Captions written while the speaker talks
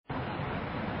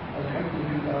الحمد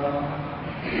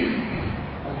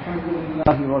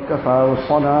لله وكفى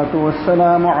والصلاة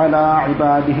والسلام على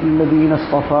عباده الذين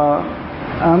اصطفى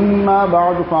أما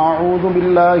بعد فأعوذ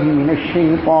بالله من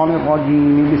الشيطان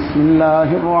الرجيم بسم الله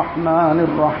الرحمن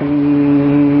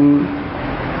الرحيم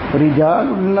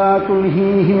رجال لا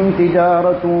تلهيهم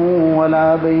تجارة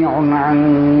ولا بيع عن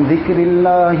ذكر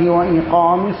الله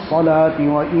وإقام الصلاة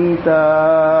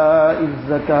وإيتاء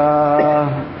الزكاة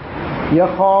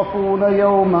يخافون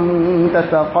يوما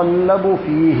تتقلب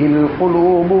فيه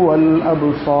القلوب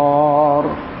والأبصار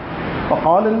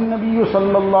فقال النبي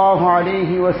صلى الله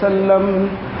عليه وسلم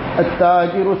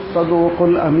التاجر الصدوق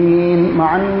الأمين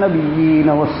مع النبيين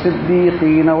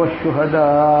والصديقين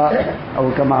والشهداء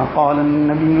أو كما قال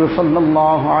النبي صلى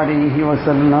الله عليه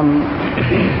وسلم.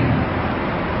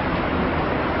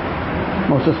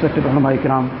 Most respected ulama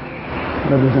ikram,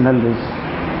 brothers and elders,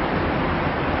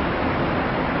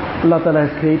 Allah Ta'ala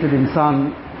has created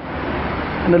insan,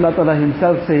 and Allah Ta'ala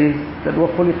himself says that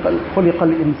وَخُلِقَ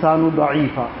الْإِنسَانُ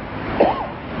ضَعِيفًا.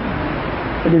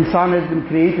 That insan has been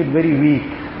created very weak.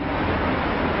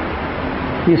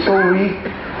 He is so weak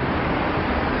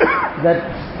that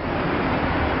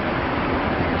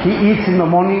he eats in the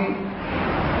morning.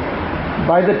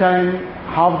 By the time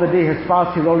half the day has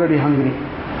passed, he is already hungry.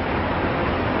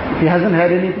 If he hasn't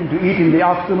had anything to eat in the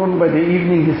afternoon, by the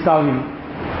evening he is starving.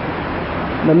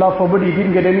 And Allah forbid he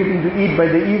didn't get anything to eat by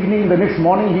the evening, the next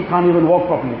morning he can't even walk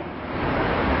properly.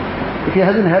 If he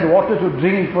hasn't had water to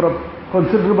drink for a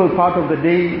considerable part of the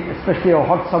day, especially a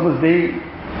hot summer's day,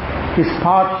 he's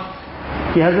parched.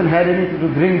 He hasn't had anything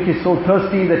to drink, he's so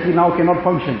thirsty that he now cannot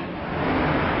function.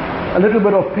 A little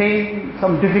bit of pain,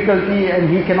 some difficulty, and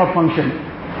he cannot function.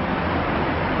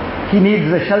 He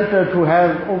needs a shelter to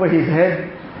have over his head,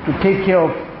 to take care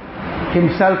of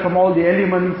himself from all the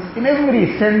elements. In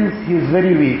every sense, he is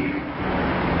very weak.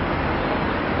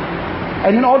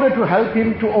 And in order to help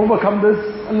him to overcome this,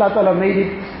 Allah Ta'ala made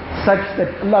it such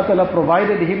that Allah Ta'ala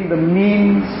provided him the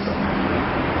means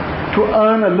to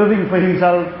earn a living for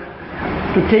himself,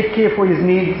 to take care for his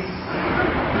needs.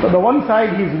 So the one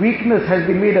side, his weakness has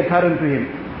been made apparent to him,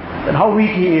 that how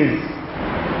weak he is.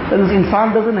 That this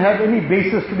insan doesn't have any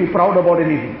basis to be proud about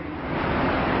anything,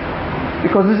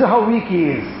 because this is how weak he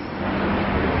is.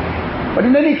 But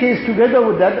in any case, together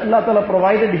with that, Allah Ta'ala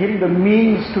provided him the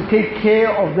means to take care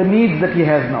of the needs that he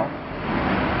has now.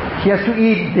 He has to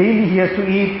eat, daily he has to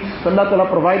eat, so Allah Ta'ala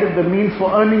provided the means for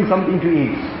earning something to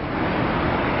eat.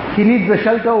 He needs a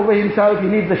shelter over himself, he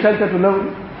needs a shelter to live.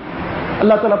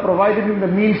 Allah Ta'ala provided him the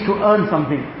means to earn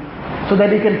something, so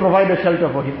that he can provide a shelter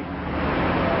for him.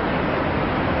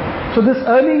 So this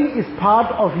earning is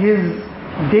part of his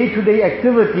day-to-day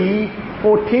activity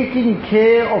for taking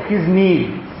care of his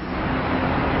needs.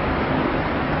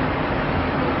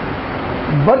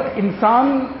 But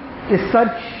insan is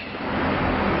such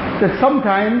that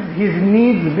sometimes his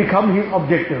needs become his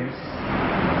objectives.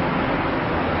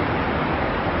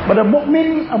 But a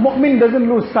mu'min doesn't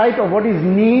lose sight of what is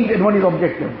need and what is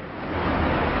objective.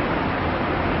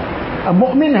 A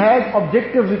mu'min has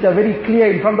objectives which are very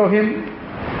clear in front of him,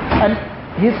 and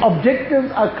his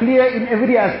objectives are clear in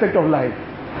every aspect of life.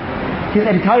 His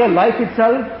entire life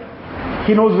itself,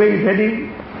 he knows where he's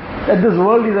heading, that this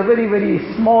world is a very, very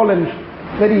small and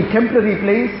very temporary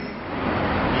place.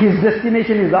 His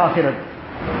destination is the Akhirat.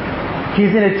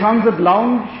 He's in a transit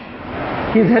lounge,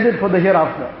 he's headed for the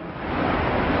hereafter.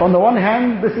 On the one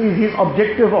hand, this is his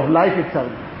objective of life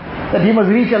itself, that he must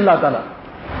reach Allah Ta'ala.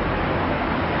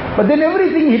 But then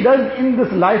everything he does in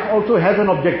this life also has an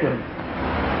objective.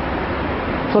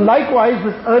 So likewise,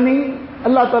 this earning,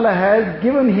 Allah Ta'ala has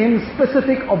given him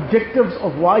specific objectives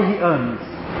of why he earns.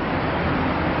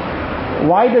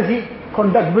 Why does he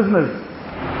conduct business?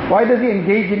 Why does he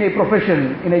engage in a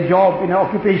profession, in a job, in an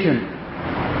occupation?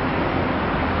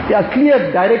 There are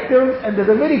clear directives and there's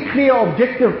a very clear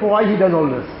objective for why he does all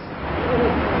this.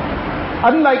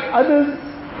 Unlike others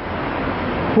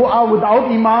who are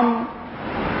without Iman,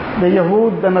 the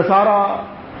Yahud, the Nasara,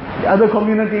 the other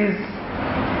communities,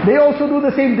 they also do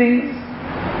the same things.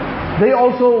 They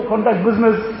also conduct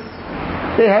business,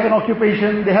 they have an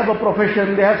occupation, they have a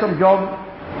profession, they have some job.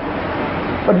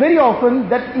 But very often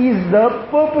that is the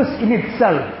purpose in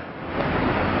itself.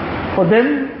 For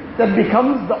them, that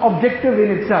becomes the objective in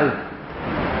itself.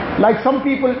 Like some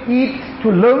people eat to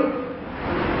live,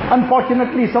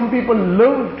 unfortunately some people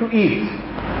live to eat.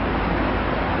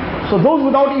 So those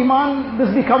without Iman, this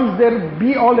becomes their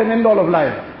be all and end all of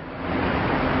life.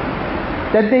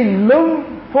 That they live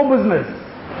for business.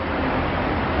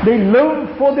 They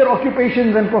live for their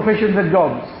occupations and professions and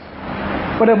jobs.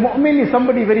 But a mu'min is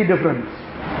somebody very different.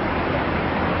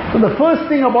 So the first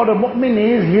thing about a mu'min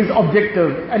is his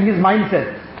objective and his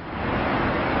mindset.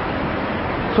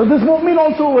 So this mu'min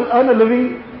also will earn a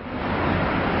living.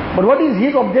 But what is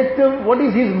his objective? What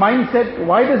is his mindset?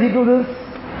 Why does he do this?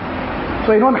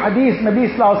 So in one hadith, Nabi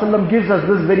Sallallahu Alaihi Wasallam gives us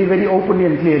this very, very openly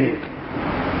and clearly.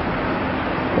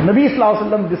 Nabi Sallallahu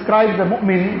Alaihi Wasallam describes the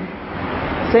mu'min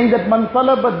saying that man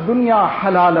talaba dunya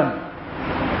halalan.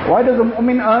 Why does the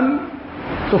mu'min earn?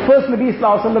 So first Nabi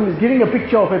Sallallahu Alaihi Wasallam is giving a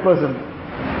picture of a person.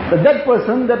 That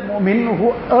person, that mu'min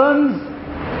who earns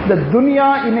the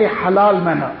dunya in a halal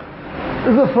manner.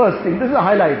 This is the first thing, this is a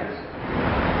highlight.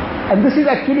 And this is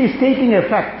actually stating a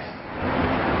fact.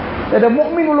 That a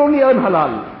mu'min will only earn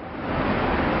halal.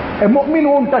 A mu'min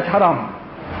won't touch haram.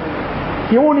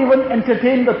 He won't even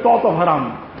entertain the thought of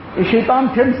haram. If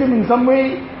shaitan tempts him in some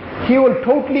way, he will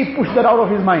totally push that out of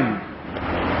his mind.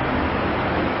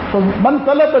 So, man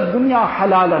talaba dunya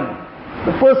halalan.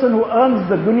 The person who earns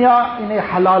the dunya in a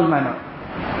halal manner.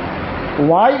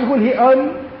 Why will he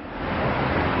earn?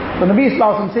 The Nabi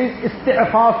Sallallahu Alaihi Wasallam says,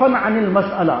 isti'fafan anil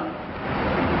mas'ala.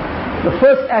 The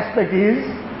first aspect is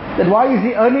that why is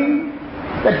he earning?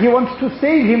 That he wants to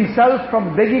save himself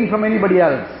from begging from anybody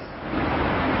else.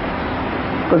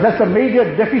 Because that's a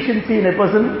major deficiency in a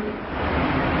person,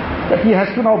 that he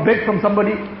has to now beg from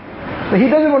somebody. So he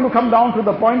doesn't want to come down to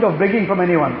the point of begging from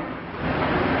anyone.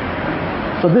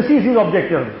 So this is his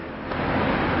objective.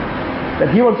 That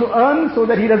he wants to earn so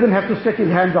that he doesn't have to stretch his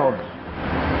hands out.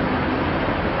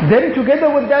 Then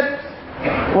together with that,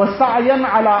 وَسَعْيًا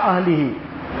عَلَىٰ أَهْلِهِ,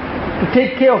 to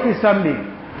take care of his family.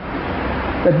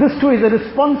 That this too is a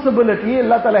responsibility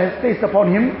Allah Ta'ala has placed upon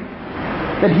him,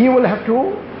 that he will have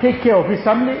to take care of his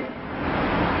family.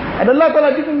 And Allah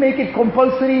Ta'ala didn't make it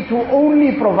compulsory to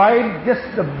only provide just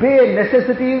the bare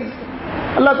necessities.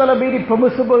 Allah Ta'ala made it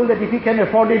permissible that if he can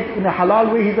afford it in a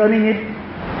halal way, he's earning it,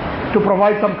 to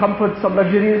provide some comfort, some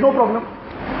luxuries, no problem.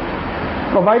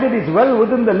 Provided it's well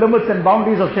within the limits and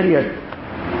boundaries of Shariah.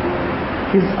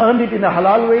 He's earned it in a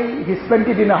halal way, he spent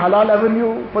it in a halal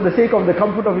avenue for the sake of the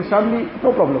comfort of his family,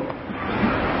 no problem.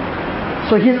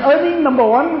 So he's earning, number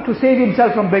one, to save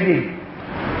himself from begging.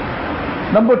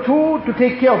 Number two, to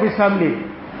take care of his family.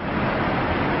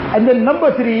 And then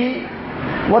number three,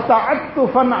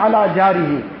 وَتَعَطُّفًا عَلَى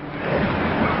جَارِهِ,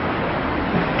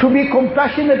 to be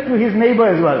compassionate to his neighbor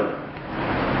as well.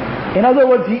 In other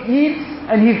words, he eats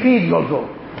and he feeds also.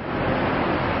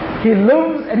 He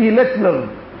lives and he lets live.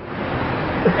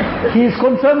 He is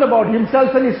concerned about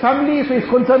himself and his family, so he is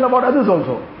concerned about others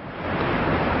also.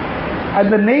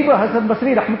 And the neighbor, Hasan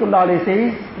Basri Rahmatullah Alayhi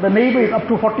says, the neighbor is up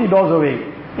to 40 doors away,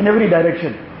 in every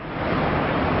direction.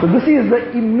 So this is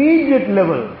the immediate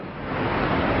level.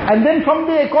 And then from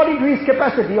there, according to his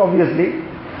capacity, obviously,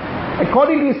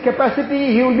 according to his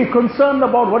capacity, he will be concerned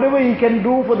about whatever he can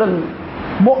do for the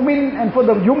mu'min and for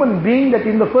the human being that is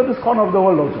in the furthest corner of the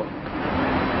world also.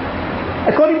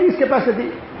 According to his capacity.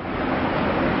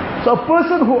 So a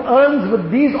person who earns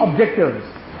with these objectives,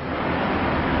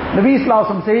 Nabi Sallallahu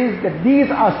Alaihi Wasallam says that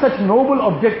these are such noble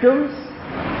objectives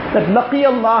that لَقِيَ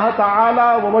اللَّهَ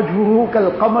تَعَالَى وَوَجْهُهُ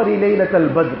كَالْقَمَرِ لَيْلَةَ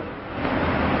الْبَدْرِ.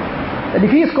 And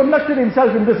if he has conducted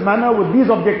himself in this manner with these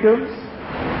objectives,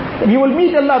 then he will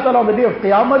meet Allah Ta'ala on the day of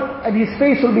Qiyamah and his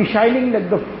face will be shining like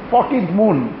the 14th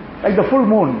moon, like the full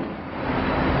moon.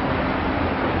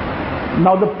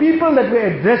 Now the people that were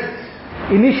addressed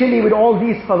initially with all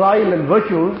these fadail and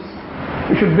virtues,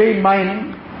 we should bear in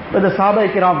mind were the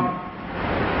Sahaba Kiram.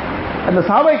 And the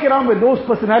Sahaba Kiram were those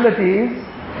personalities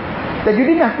that you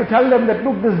didn't have to tell them that,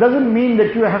 look, this doesn't mean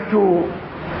that you have to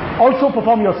also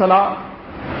perform your salah,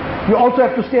 you also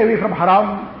have to stay away from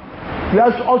haram, you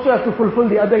also have to fulfill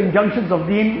the other injunctions of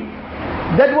deen.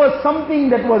 That was something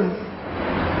that was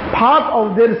part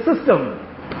of their system.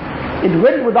 It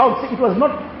went without, it was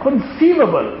not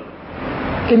conceivable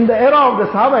in the era of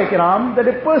the Sahaba Kiram that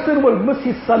a person will miss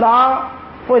his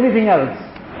salah for anything else.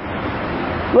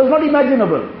 It was not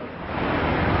imaginable.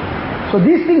 So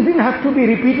these things didn't have to be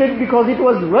repeated because it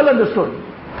was well understood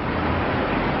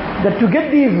that to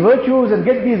get these virtues and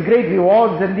get these great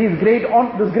rewards and this great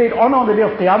honor on the day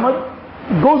of Qiyamah,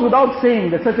 it goes without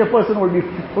saying that such a person will be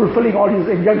fulfilling all his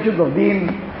injunctions of deen,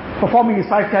 performing his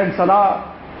 5 times salah,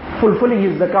 fulfilling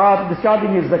his zakat,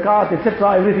 discharging his zakat,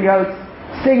 etc., everything else,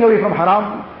 staying away from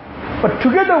haram. But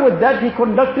together with that, he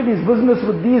conducted his business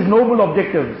with these noble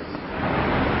objectives.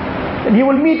 And he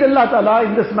will meet Allah Ta'ala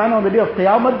in this manner on the day of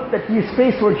Qiyamah, that his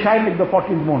face will shine like the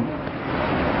 14th moon.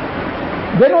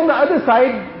 Then on the other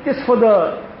side, just for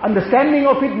the understanding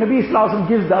of it, Nabi Sallallahu Alaihi Wasallam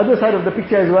gives the other side of the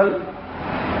picture as well.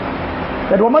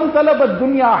 That وَمَنْ طَلَبَ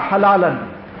الدُّنْيَا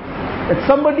حَلَالًا, that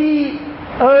somebody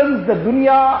earns the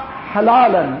dunya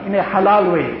halalan, in a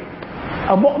halal way.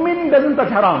 A mu'min doesn't touch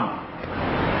haram.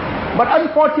 But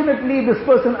unfortunately, this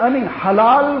person earning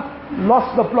halal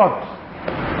lost the plot.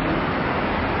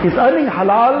 He's earning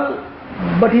halal,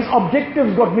 but his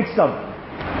objectives got mixed up.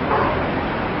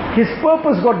 His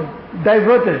purpose got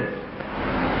diverted.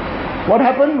 What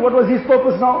happened? What was his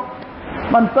purpose now?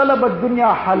 Man talaba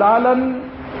ad-dunya halalan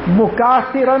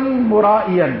mukathiran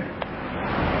mura'iyan.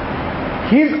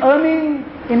 He's earning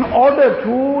in order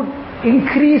to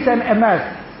increase and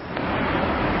amass.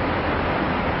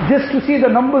 Just to see the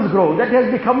numbers grow. That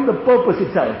has become the purpose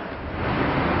itself.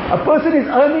 A person is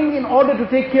earning in order to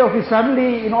take care of his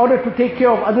family, in order to take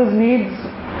care of others' needs.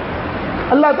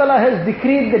 Allah Ta'ala has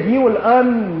decreed that he will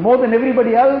earn more than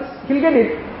everybody else. He'll get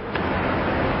it.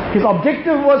 His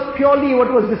objective was purely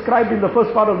what was described in the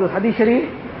first part of the Hadith Sharif.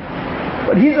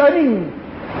 But he's earning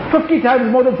 50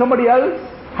 times more than somebody else,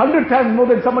 100 times more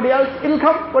than somebody else. It'll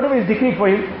come, whatever is decreed for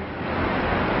him.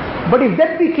 But if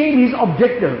that became his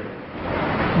objective,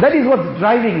 that is what's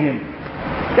driving him.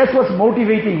 That's what's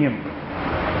motivating him.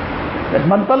 That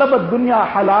man talaba ad-dunya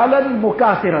halalan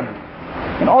mukathiran.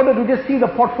 In order to just see the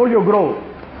portfolio grow.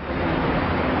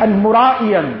 And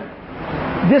mura'iyan.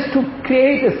 Just to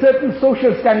create a certain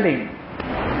social standing.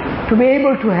 To be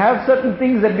able to have certain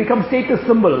things that become status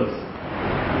symbols.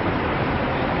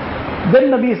 Then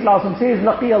Nabi Sallallahu Alaihi Wasallam says,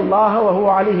 لَقِيَ اللَّهَ وَهُوَ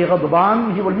عَلَيْهِ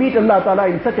غَضْبَانِ. He will meet Allah Ta'ala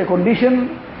in such a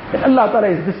condition that Allah Ta'ala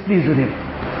is displeased with him.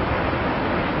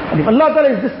 And if Allah Ta'ala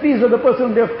is displeased with the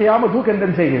person on the day of Qiyamah, who can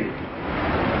then save him?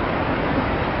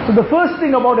 So the first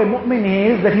thing about a mu'min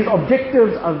is that his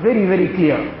objectives are very, very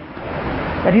clear.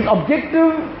 That his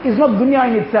objective is not dunya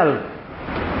in itself.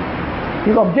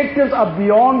 His objectives are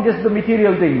beyond just the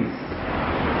material things.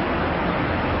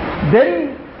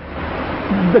 Then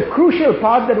the crucial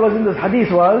part that was in this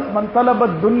hadith was man talaba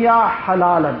dunya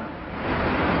halalan.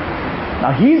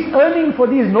 Now he's earning for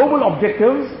these noble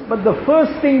objectives, but the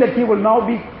first thing that he will now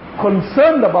be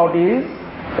concerned about is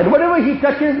that whatever he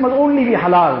touches must only be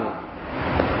halal.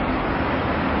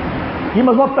 He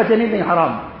must not touch anything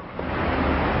haram.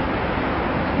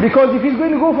 Because if he's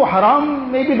going to go for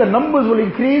haram, maybe the numbers will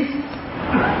increase,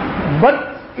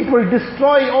 but it will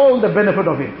destroy all the benefit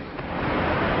of it.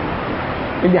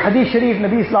 In the Hadith Sharif,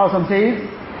 Nabi Sallallahu Alaihi Wasallam says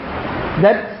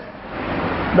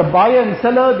that the buyer and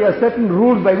seller, there are certain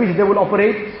rules by which they will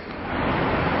operate.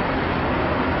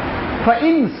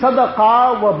 فَإِن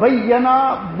صَدَقَا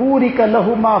وَبَيَّنَا بُورِكَ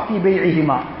لَهُمَا فِي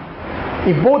بَيْعِهِمَا.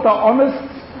 If both are honest,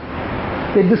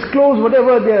 they disclose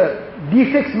whatever their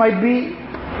defects might be,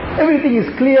 everything is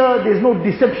clear, there is no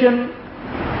deception.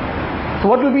 So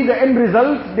what will be the end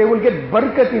result? They will get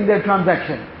barakat in their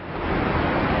transaction.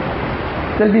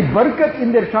 There will be barakat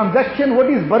in their transaction. What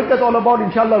is barakat all about?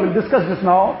 Inshallah, we'll discuss this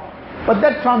now. But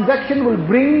that transaction will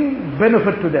bring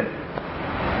benefit to them.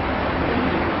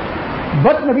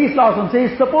 But Nabi Sallallahu Alaihi Wasallam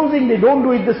says, supposing they don't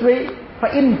do it this way,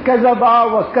 فَإِن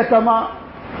كَذَبَا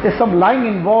وَكَتَمَا, there's some lying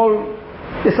involved,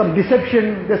 there's some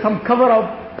deception, there's some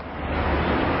cover-up,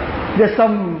 there's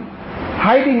some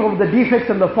hiding of the defects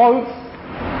and the faults.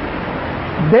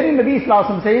 Then Nabi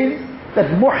Sallallahu Alaihi Wasallam says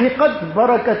that مُحِقَتْ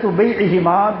بَرَكَةُ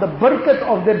بَيْعِهِمَا, the barakat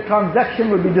of their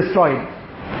transaction will be destroyed.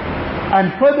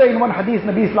 And further in one hadith,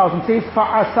 Nabi Sallallahu Alaihi Wasallam says,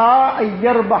 فَعَسَىٰ أَن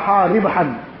يَرْبَحَا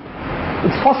رِبْحًا.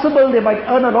 It's possible they might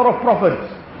earn a lot of profit.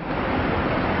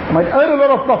 They might earn a lot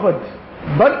of profit,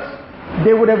 but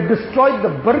they would have destroyed the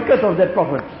barakat of that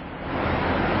profit.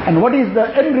 And what is the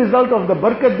end result of the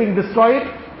barakat being destroyed?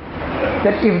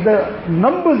 That if the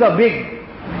numbers are big,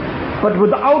 but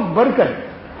without barakat,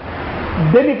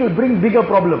 then it will bring bigger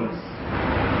problems.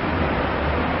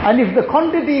 And if the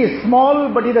quantity is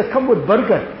small, but it has come with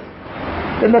barakat,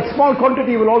 then that small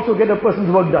quantity will also get a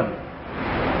person's work done.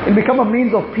 It will become a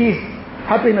means of peace,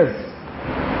 happiness,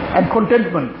 and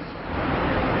contentment.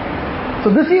 So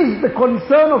this is the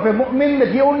concern of a mu'min,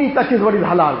 that he only touches what is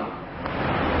halal.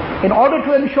 In order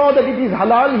to ensure that it is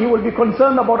halal, he will be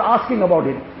concerned about asking about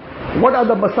it. What are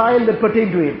the masail that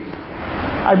pertain to it?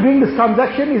 I'm doing this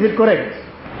transaction, is it correct?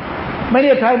 Many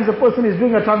a times a person is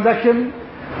doing a transaction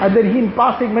and then he in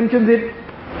passing mentions it,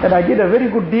 that I did a very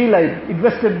good deal, I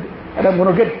invested and I'm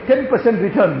going to get 10%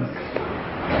 returns.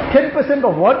 10%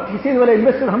 of what? He says, well, I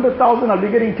invested 100,000, I'll be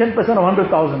getting 10% of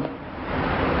 100,000.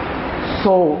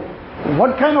 So,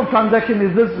 what kind of transaction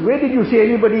is this? Where did you see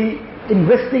anybody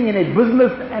investing in a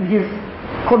business and he's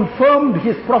confirmed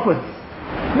his profits?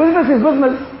 Business is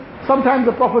business. Sometimes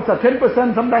the profits are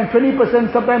 10%, sometimes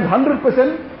 20%, sometimes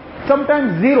 100%,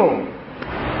 sometimes zero.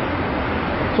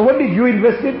 So what did you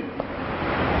invest in?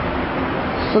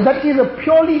 So that is a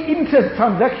purely interest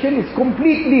transaction, it's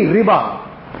completely riba.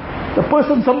 The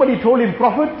person, somebody told him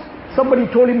profit, somebody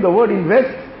told him the word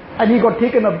invest, and he got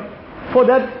taken up for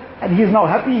that, and he's now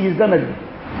happy, he's done an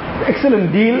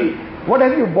excellent deal. What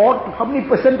have you bought? How many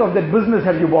percent of that business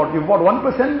have you bought? You bought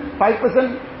 1%,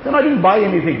 5%? Then I didn't buy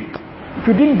anything. If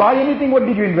you didn't buy anything, what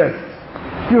did you invest?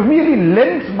 You've merely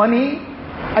lent money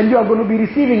and you are going to be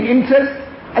receiving interest,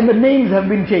 and the names have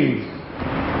been changed.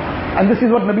 And this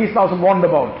is what Nabi Sallallahu Alaihi Wasallam warned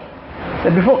about.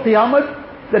 That before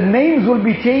Qiyamah, the names will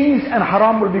be changed and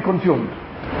haram will be consumed.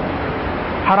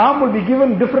 Haram will be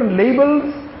given different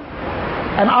labels,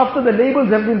 and after the labels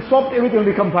have been swapped, everything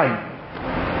will become fine.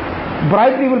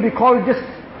 Bribery will be called just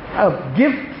a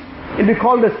gift, it will be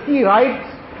called a sea right,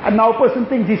 and now a person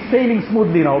thinks he's sailing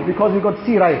smoothly now because he got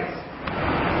sea rights.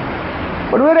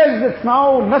 But whereas it's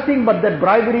now nothing but that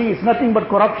bribery, it's nothing but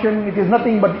corruption, it is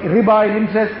nothing but riba and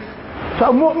interest. So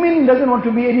a mu'min doesn't want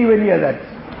to be anywhere near that,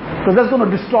 because that's going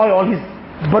to destroy all his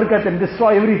barakat and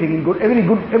destroy everything, every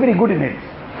good in it.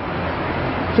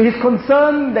 So he's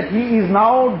concerned that he is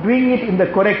now doing it in the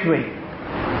correct way.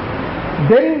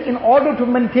 Then in order to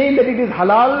maintain that it is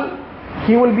halal,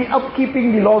 he will be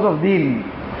upkeeping the laws of deen,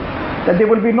 that there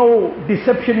will be no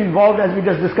deception involved, as we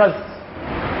just discussed.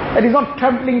 That is not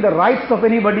trampling the rights of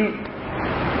anybody.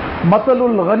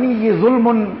 Matalul ghaniyyi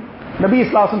zulmun. Nabi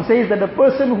Sallallahu Alaihi Wasallam says that a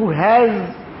person who has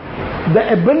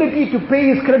the ability to pay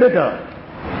his creditor,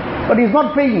 but he's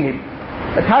not paying him,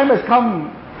 the time has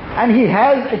come and he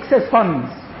has excess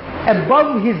funds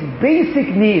above his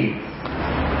basic needs.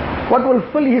 What will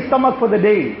fill his stomach for the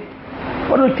day?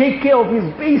 What will take care of his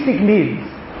basic needs?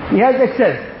 He has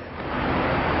excess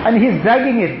and he's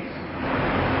dragging it.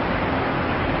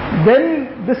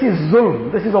 Then this is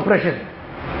zulm, this is oppression.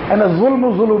 And a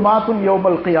zulmu zulumatun yawm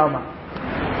al-qiyamah.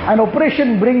 And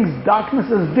oppression brings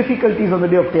darknesses, difficulties on the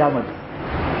day of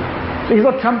Qiyamah. So he's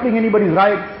not trampling anybody's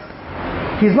rights.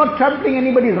 He's not trampling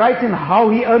anybody's rights in how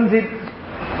he earns it,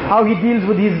 how he deals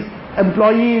with his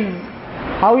employees,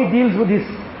 how he deals with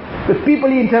the people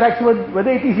he interacts with, whether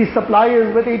it is his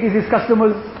suppliers, whether it is his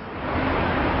customers.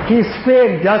 He is fair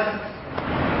and just.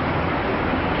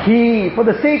 He, for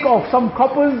the sake of some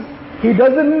coppers, he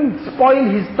doesn't spoil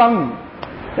his tongue,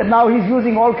 that now he's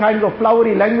using all kinds of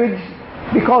flowery language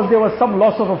because there was some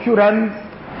loss of a few rands.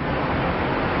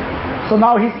 So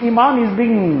now his iman is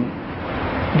being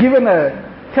given a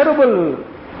terrible,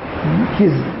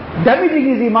 he's damaging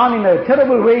his iman in a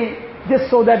terrible way, just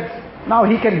so that now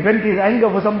he can vent his anger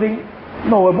for something.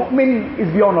 No, a mu'min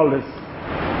is beyond all this.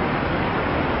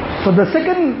 So the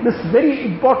second, this very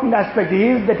important aspect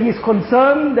is that he is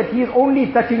concerned that he is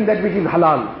only touching that which is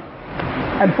halal.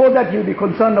 And for that he will be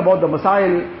concerned about the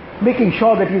masail, making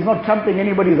sure that he is not trampling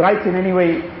anybody's rights in any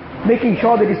way, making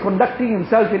sure that he is conducting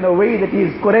himself in a way that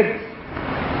is correct.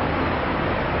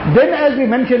 Then, as we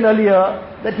mentioned earlier,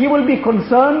 that he will be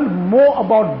concerned more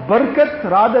about barakat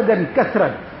rather than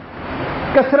kasrat.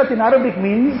 Kasrat in Arabic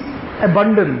means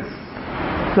abundance,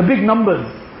 the big numbers.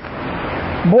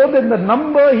 More than the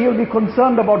number, he will be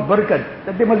concerned about barakat,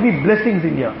 that there must be blessings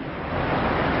in here.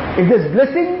 If there's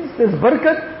blessings, there's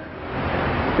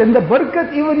barakat, then the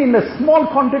barakat even in a small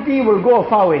quantity will go a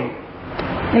far way.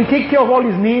 He'll take care of all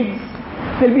his needs,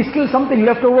 there'll be still something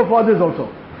left over for others also.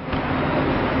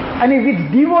 And if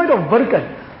it's devoid of barakat,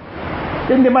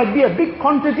 then there might be a big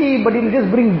quantity, but it will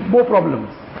just bring more problems.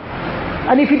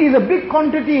 And if it is a big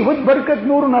quantity with barakat,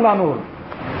 nurun ala nur,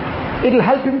 it will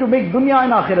help him to make dunya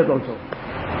and akhirat also.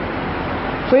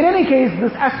 So in any case,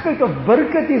 this aspect of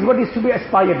barakat is what is to be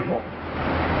aspired for.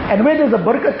 And where does the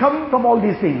barakat come? From all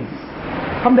these things.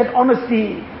 From that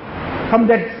honesty, from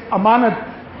that amanat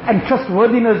and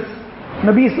trustworthiness.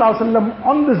 Nabi Sallallahu Alaihi Wasallam,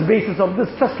 on this basis of this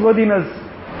trustworthiness,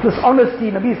 this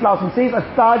honesty, Nabi Sallallahu Alaihi Wasallam says,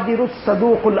 At-tajiru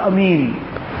saduqul ameen.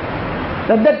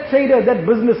 That trader, that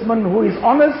businessman who is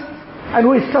honest and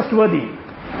who is trustworthy.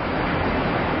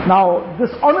 Now,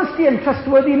 this honesty and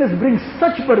trustworthiness brings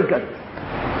such barakat,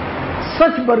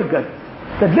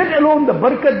 that let alone the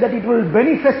barakat that it will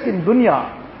manifest in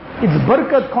dunya, its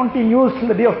barakat continues till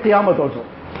the day of Qiyamah also.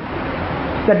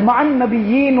 That ma'an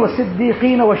nabiyyin wa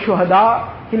siddiqeen wa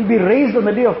shuhada, he'll be raised on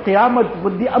the day of Qiyamah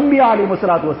with the Anbiya alayhi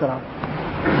salatu wasalam.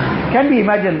 Can we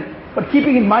imagine? But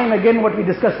keeping in mind again what we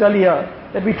discussed earlier,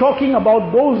 that we're talking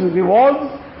about those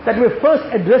rewards that were first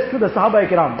addressed to the Sahaba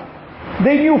Ikram.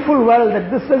 They knew full well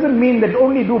that this doesn't mean that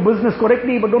only do business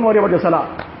correctly, but don't worry about your salah.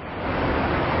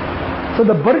 So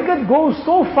the barakat goes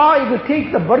so far, it will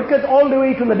take the barakat all the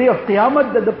way to the day of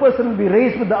Qiyamah, that the person will be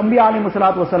raised with the Anbiya alayhi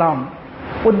salatu wasalam,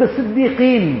 with the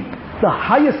Siddiqeen, the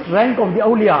highest rank of the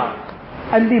awliya,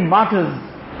 and the martyrs,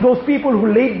 those people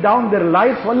who laid down their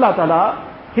lives for Allah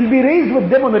Ta'ala, he'll be raised with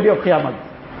them on the day of Qiyamah.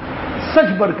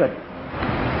 Such barakat.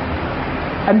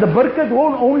 And the barakat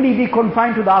won't only be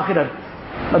confined to the akhirat.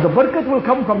 Now the barakat will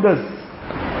come from this,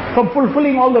 from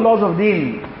fulfilling all the laws of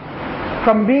deen,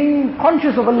 from being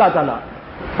conscious of Allah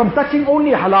Ta'ala, from touching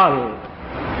only halal,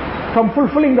 from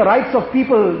fulfilling the rights of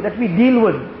people that we deal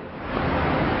with,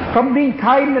 from being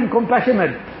kind and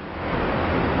compassionate.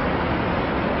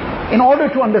 In order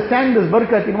to understand this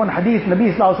barakat, in one hadith,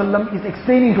 Nabi Sallallahu Alaihi Wasallam is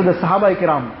explaining to the Sahaba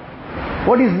Kiram,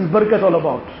 what is this barakat all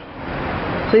about?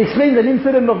 So he explains an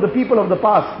incident of the people of the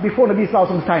past, before Nabi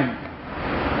Sallallahu Alaihi Wasallam's time.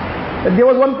 That there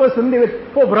was one person, they were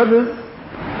 4 brothers.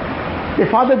 Their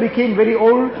father became very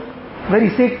old, very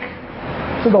sick.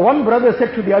 So the one brother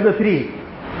said to the other 3,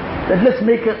 that let's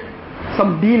make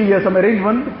some deal here, some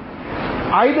arrangement.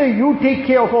 Either you take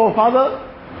care of our father,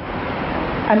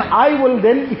 and I will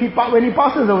then, when he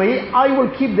passes away, I will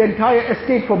keep the entire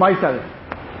estate for myself.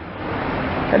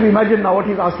 Can you imagine now what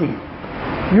he's asking?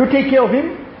 You take care of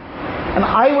him, and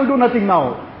I will do nothing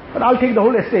now, but I'll take the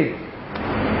whole estate.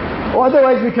 Or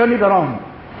otherwise we turn it around.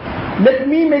 Let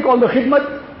me make all the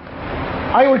khidmat,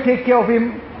 I will take care of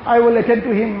him, I will attend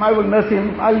to him, I will nurse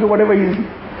him, I'll do whatever is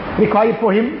required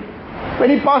for him. When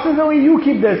he passes away, you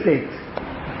keep the estate.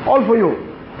 All for you.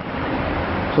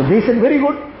 So they said, very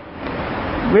good.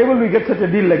 Where will we get such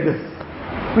a deal like this?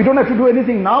 We don't have to do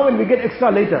anything now and we get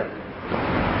extra later.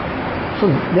 So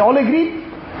they all agreed.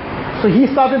 So he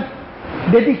started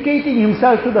dedicating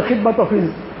himself to the khidmat of his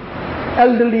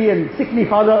elderly and sickly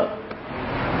father.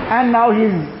 And now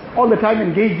he's all the time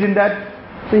engaged in that.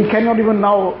 So he cannot even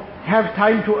now have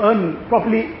time to earn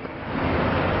properly.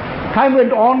 Time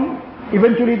went on.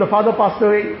 Eventually the father passed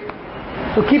away.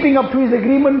 So keeping up to his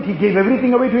agreement, he gave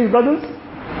everything away to his brothers.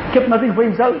 Kept nothing for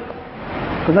himself.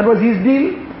 So that was his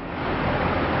deal.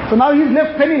 So now he's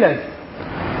left penniless.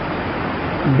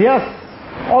 They are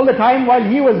all the time while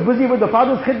he was busy with the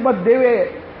father's khidmat, they were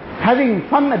having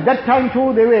fun at that time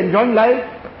too. They were enjoying life.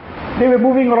 They were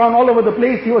moving around all over the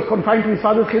place. He was confined to his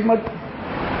father's khidmat.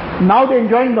 Now they're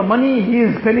enjoying the money. He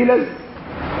is penniless.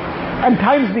 And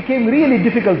times became really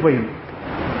difficult for him.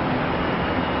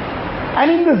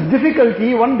 And in this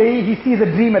difficulty, one day he sees a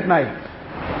dream at night.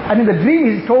 And in the dream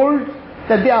he's told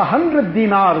that there are 100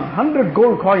 dinars, 100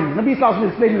 gold coins. Nabi Sallallahu Alaihi Wasallam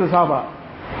explained to the Sahaba,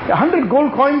 100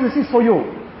 gold coins, this is for you.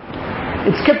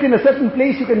 It's kept in a certain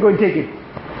place, you can go and take it.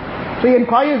 So he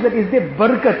inquires that is there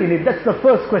barakat in it? That's the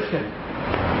first question.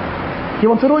 He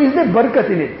wants to know, is there barakat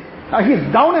in it? Now he's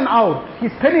down and out,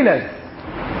 he's penniless.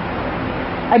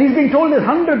 And he's being told there's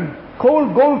 100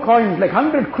 gold coins, like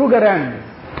 100 Kruger rands.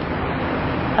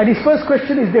 And his first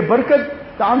question is there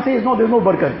barakat? The answer is no, there's no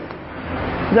barakat.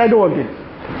 He says, I don't want it.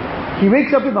 He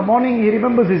wakes up in the morning, he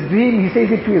remembers his dream, he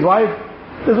says it to his wife,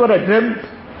 this is what I dreamt.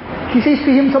 She says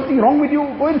to him, something wrong with you?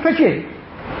 Go and fetch it.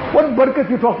 What barakat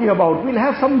you talking about? We'll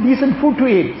have some decent food to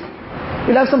eat.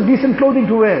 We'll have some decent clothing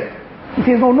to wear. He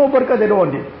says, no barakat, I don't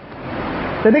want it.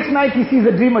 The next night he sees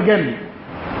a dream again.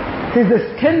 He says,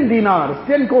 there's 10 dinars,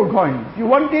 10 gold coins. You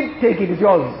want it? Take it, it's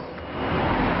yours.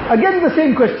 Again the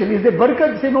same question, is there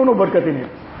barakat? He says, no barakat in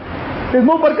it. There's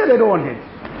no barakat, I don't want it.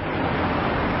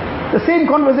 The same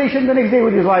conversation the next day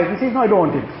with his wife. He says, no, I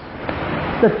don't want it.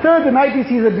 The third night he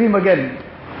sees a dream again.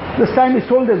 This time he's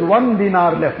told there's 1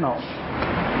 dinar left now.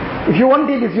 If you want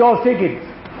it, it's yours, take it.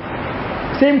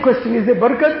 Same question, is there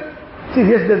barakat? He says,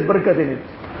 yes, there's barakat in it.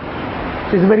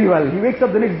 He says, very well. He wakes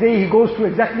up the next day, he goes to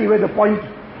exactly where the point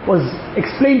was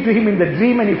explained to him in the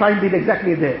dream and he finds it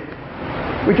exactly there.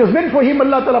 Which was meant for him,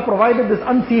 Allah Ta'ala provided this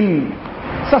unseen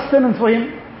sustenance for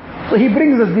him. So he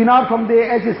brings this dinar from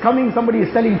there. As he's coming, somebody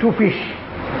is selling 2 fish.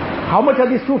 How much are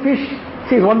these 2 fish?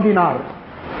 He says 1 dinar.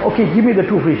 Okay, give me the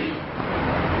 2 fish.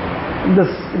 In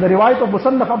the riwayat of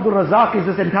Musannaf Abdul Razak is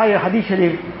this entire hadith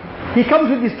sharif. He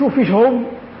comes with these 2 fish home,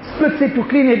 splits it to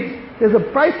clean it. There's a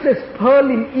priceless pearl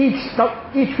in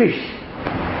each fish.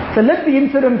 So let the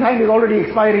incident time is already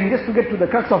expiring, just to get to the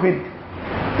crux of it.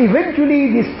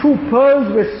 Eventually these 2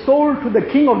 pearls were sold to the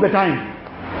king of the time.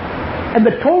 And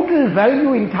the total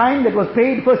value in time that was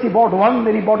paid, first he bought one,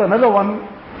 then he bought another one.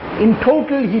 In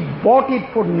total he bought it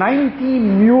for 90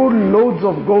 mule loads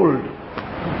of gold.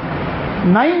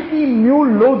 90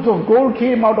 mule loads of gold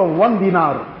came out of 1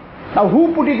 dinar. Now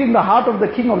who put it in the heart of the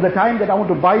king of the time that I want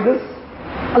to buy this?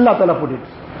 Allah Ta'ala put it.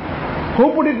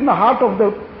 Who put it in the heart of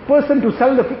the person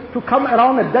to come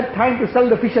around at that time to sell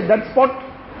the fish at that spot?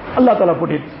 Allah Ta'ala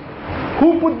put it.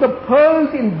 Who put the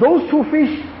pearls in those 2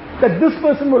 fish that this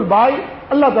person will buy?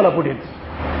 Allah Ta'ala put it.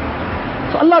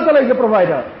 So Allah Ta'ala is the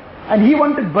provider. And he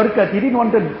wanted barakat. He didn't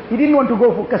want to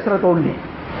go for kasrat only.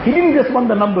 He didn't just want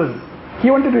the numbers. He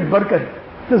wanted with barakat.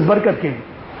 This barakat came.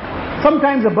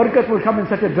 Sometimes the barakat will come in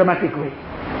such a dramatic way.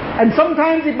 And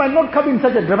sometimes it might not come in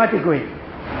such a dramatic way.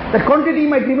 The quantity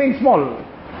might remain small.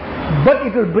 But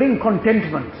it will bring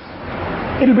contentment.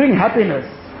 It will bring happiness.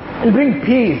 It will bring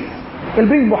peace. It'll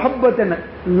bring muhabbat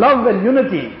and love and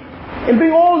unity. It'll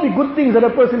bring all the good things that a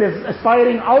person is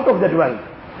aspiring out of that wealth.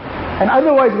 And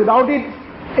otherwise, without it,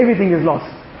 everything is lost.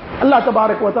 Allah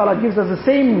Tabarak wa Ta'ala gives us the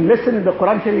same lesson in the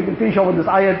Quran Sharif. We can finish off with this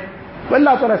ayat. Where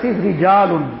Allah Ta'ala says,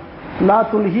 رِجَالٌ لَا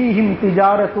تُلْهِيهِمْ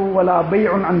تِجَارَةٌ وَلَا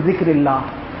بَيْعٌ عَنْ ذِكْرِ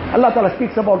اللَّهِ. Allah Ta'ala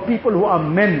speaks about people who are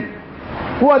men.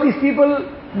 Who are these people?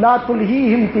 لَا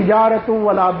تُلْهِيهِمْ تِجَارَةٌ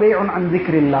وَلَا بَيْعٌ عَنْ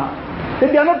ذِكْرِ اللَّهِ.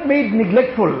 That they are not made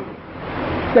neglectful.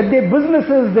 That their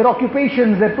businesses, their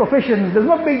occupations, their professions does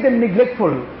not make them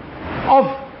neglectful of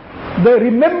the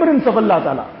remembrance of Allah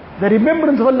Ta'ala. The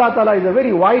remembrance of Allah Ta'ala is a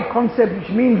very wide concept, which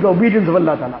means the obedience of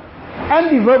Allah Ta'ala. And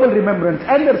the verbal remembrance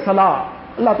and their salah.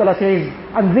 Allah Ta'ala says,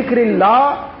 عَنْ ذِكْرِ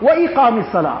اللَّهِ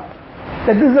وَإِقَامِ الصَّلَاةِ.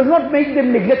 That this does not make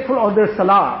them neglectful of their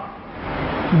salah.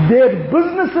 Their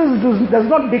businesses does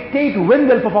not dictate when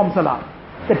they'll perform salah.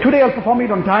 That today I'll perform it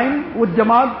on time with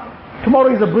Jamaat.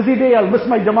 Tomorrow is a busy day, I'll miss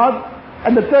my Jamaat.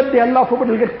 And the third day, Allah forbid,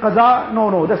 will get qaza.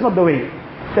 No, that's not the way.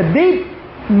 That they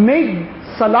make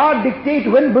salah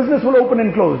dictate when business will open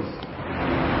and close.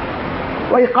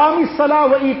 وَإِقَامِ الصَّلَاةِ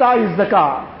وَإِيتَاءِ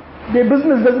الزَّكَاةِ. Their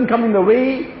business doesn't come in the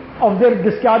way of their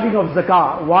discharging of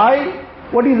zakah. Why?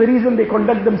 What is the reason they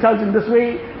conduct themselves in this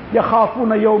way?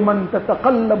 يَخَافُونَ يَوْمًا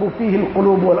تَتَقَلَّبُ فِيهِ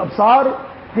الْقُلُوبُ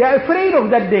وَالْأَبْصَارُ. They are afraid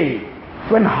of that day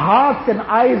when hearts and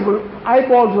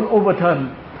eyeballs will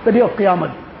overturn. The day of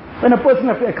Qiyamah. When a person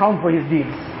has to account for his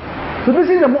deeds. So this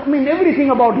is a mu'min.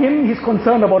 Everything about him, he's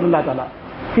concerned about Allah Ta'ala.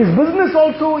 His business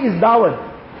also is dawat.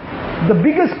 The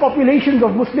biggest populations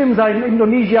of Muslims are in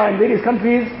Indonesia and various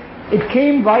countries.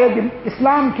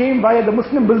 Islam came via the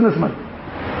Muslim businessman.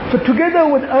 So together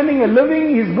with earning a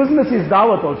living, his business is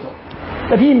dawat also.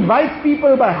 That he invites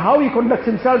people by how he conducts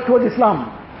himself towards Islam.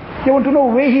 They want to know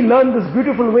where he learned this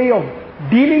beautiful way of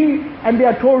dealing, and they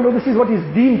are told, oh, this is what his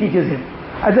deen teaches him.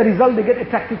 As a result, they get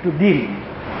attracted to deen.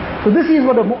 So this is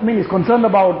what a mu'min is concerned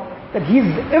about. That he's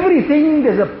everything,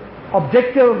 there's an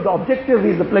objective. The objective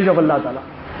is the pleasure of Allah Ta'ala.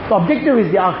 The objective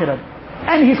is the akhirat.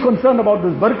 And he's concerned about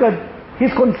this barakat.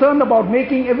 He's concerned about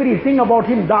making everything about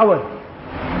him da'wat.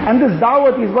 And this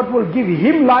da'wat is what will give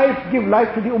him life, give life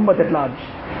to the ummah at large.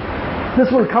 This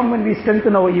will come when we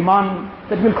strengthen our iman,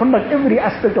 that we'll conduct every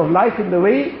aspect of life in the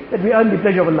way that we earn the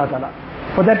pleasure of Allah Ta'ala.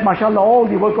 For that, mashallah, all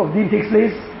the work of deen takes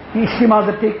place. The ijtimas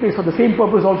that take place for the same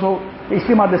purpose also. The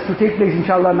ijtimas that's to take place,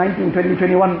 inshallah, 19, 20,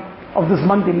 21 of this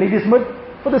month in Ladysmith,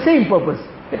 for the same purpose.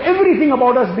 That everything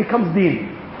about us becomes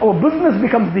deen. Our business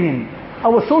becomes deen.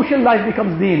 Our social life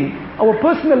becomes deen. Our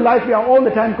personal life, we are all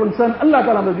the time concerned, Allah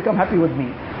Ta'ala will become happy with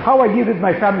me. How I deal with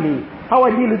my family, how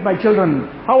I deal with my children,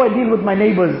 how I deal with my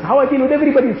neighbors, how I deal with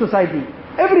everybody in society.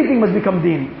 Everything must become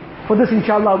deen. For this,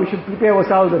 inshallah, we should prepare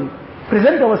ourselves and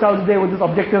present ourselves there with this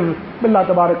objective. Billah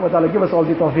tabarak wa ta'ala, give us all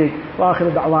the tawfiq. Wa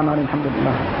akhiru da'wana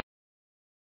alhamdulillah.